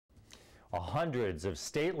Hundreds of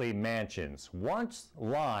stately mansions once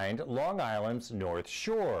lined Long Island's North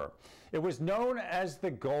Shore. It was known as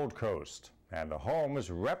the Gold Coast, and the homes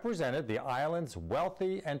represented the island's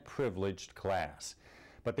wealthy and privileged class.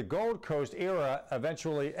 But the Gold Coast era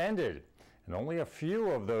eventually ended, and only a few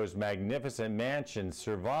of those magnificent mansions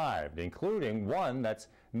survived, including one that's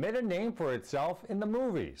made a name for itself in the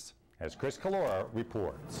movies, as Chris Calora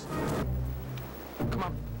reports. Come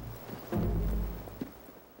on.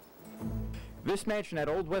 This mansion at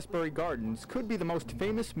Old Westbury Gardens could be the most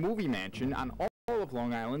famous movie mansion on all of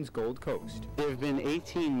Long Island's Gold Coast. There have been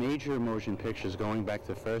 18 major motion pictures going back.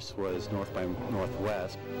 The first was North by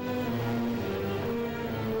Northwest.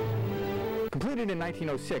 Completed in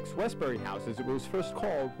 1906, Westbury House, as it was first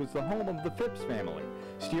called, was the home of the Phipps family.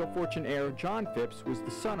 Steel fortune heir John Phipps was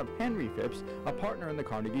the son of Henry Phipps, a partner in the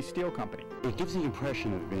Carnegie Steel Company. It gives the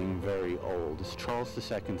impression of being very old. It's Charles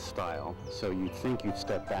II style, so you'd think you'd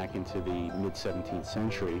step back into the mid-17th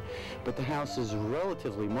century. But the house is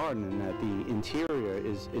relatively modern in that the interior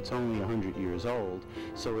it's only 100 years old,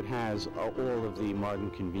 so it has all of the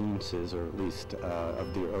modern conveniences, or at least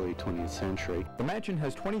of the early 20th century. The mansion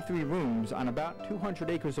has 23 rooms on about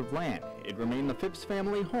 200 acres of land. It remained the Phipps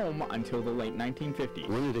family home until the late 1950s.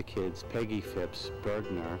 One of the kids, Peggy Phipps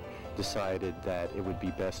Bergner, decided that it would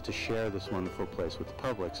be best to share this wonderful place with the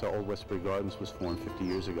public, so Old Westbury Gardens was formed 50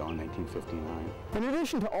 years ago in 1959. In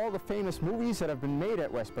addition to all the famous movies that have been made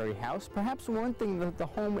at Westbury House, perhaps one thing that the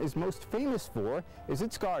home is most famous for is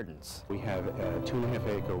its gardens. We have a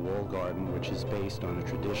 2.5-acre wall garden, which is based on a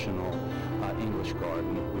traditional English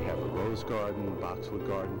garden. We have a rose garden, boxwood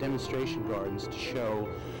garden, demonstration gardens to show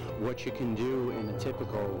what you can do in a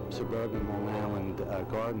typical suburban Long Island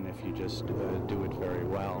garden if you just do it very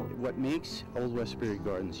well. What makes Old Westbury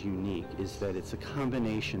Gardens unique is that it's a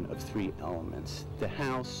combination of three elements. The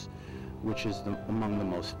house, which is among the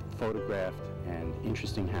most photographed and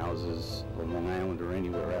interesting houses on Long Island or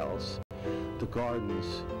anywhere else. The gardens,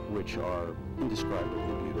 which are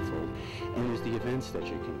indescribably beautiful, and there's the events that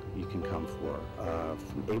you can come for,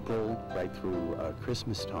 from April right through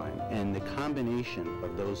Christmas time. And the combination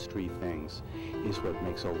of those three things is what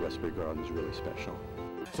makes Old Westbury Gardens really special.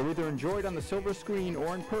 So either enjoyed on the silver screen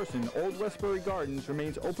or in person, Old Westbury Gardens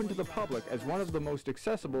remains open to the public as one of the most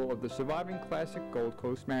accessible of the surviving classic Gold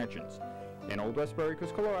Coast mansions. In Old Westbury,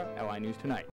 Chris Calora, LI News Tonight.